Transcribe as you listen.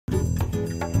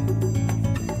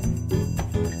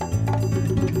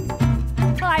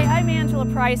Hi, I'm Angela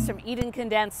Price from Eden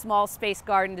Condensed Small Space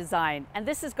Garden Design, and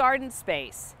this is Garden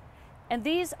Space. And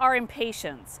these are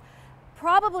impatiens.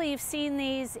 Probably you've seen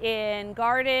these in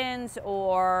gardens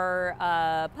or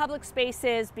public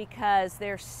spaces because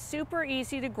they're super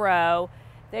easy to grow.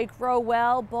 They grow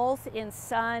well both in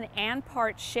sun and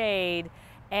part shade,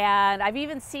 and I've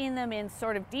even seen them in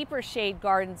sort of deeper shade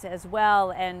gardens as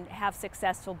well and have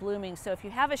successful blooming. So if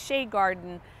you have a shade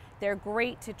garden, they're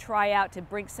great to try out to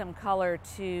bring some color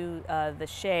to the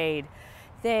shade.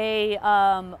 They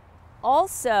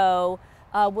also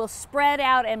will spread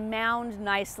out and mound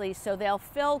nicely, so they'll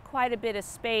fill quite a bit of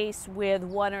space with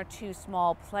one or two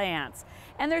small plants.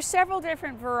 And there's several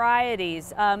different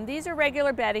varieties. These are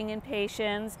regular bedding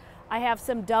impatiens. I have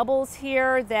some doubles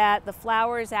here that the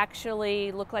flowers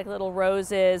actually look like little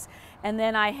roses. And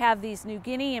then I have these New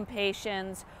Guinea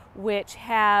impatiens, which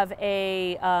have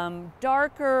a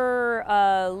darker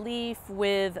leaf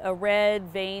with a red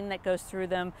vein that goes through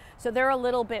them. So they're a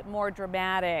little bit more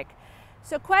dramatic.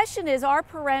 So question is, are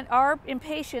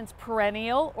impatiens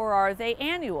perennial or are they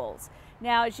annuals?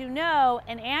 Now, as you know,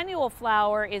 an annual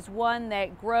flower is one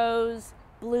that grows,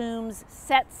 blooms,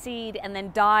 sets seed, and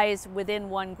then dies within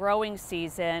one growing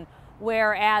season,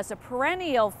 whereas a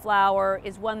perennial flower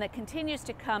is one that continues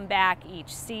to come back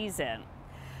each season.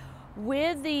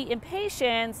 With the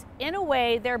impatiens, in a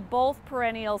way, they're both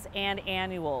perennials and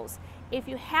annuals. If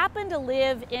you happen to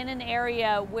live in an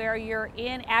area where you're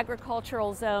in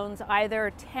agricultural zones,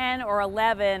 either 10 or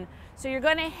 11, so you're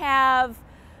going to have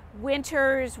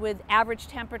winters with average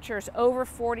temperatures over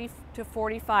 40 to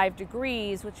 45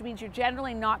 degrees, which means you're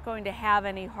generally not going to have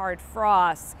any hard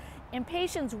frosts.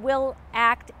 Impatiens will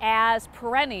act as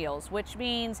perennials, which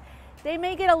means they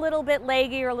may get a little bit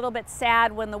leggy or a little bit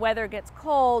sad when the weather gets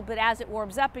cold, but as it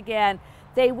warms up again,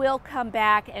 they will come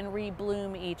back and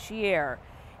rebloom each year.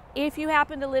 If you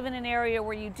happen to live in an area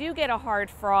where you do get a hard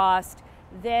frost,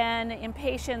 then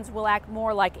impatiens will act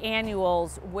more like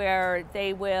annuals, where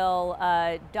they will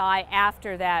die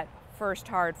after that first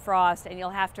hard frost, and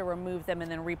you'll have to remove them and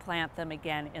then replant them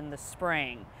again in the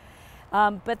spring.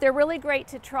 But they're really great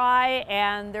to try,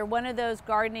 and they're one of those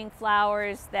gardening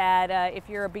flowers that if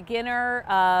you're a beginner,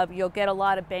 you'll get a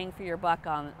lot of bang for your buck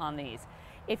on these.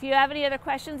 If you have any other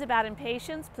questions about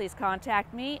impatiens, please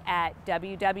contact me at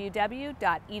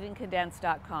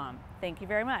www.edencondensed.com. Thank you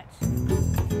very much.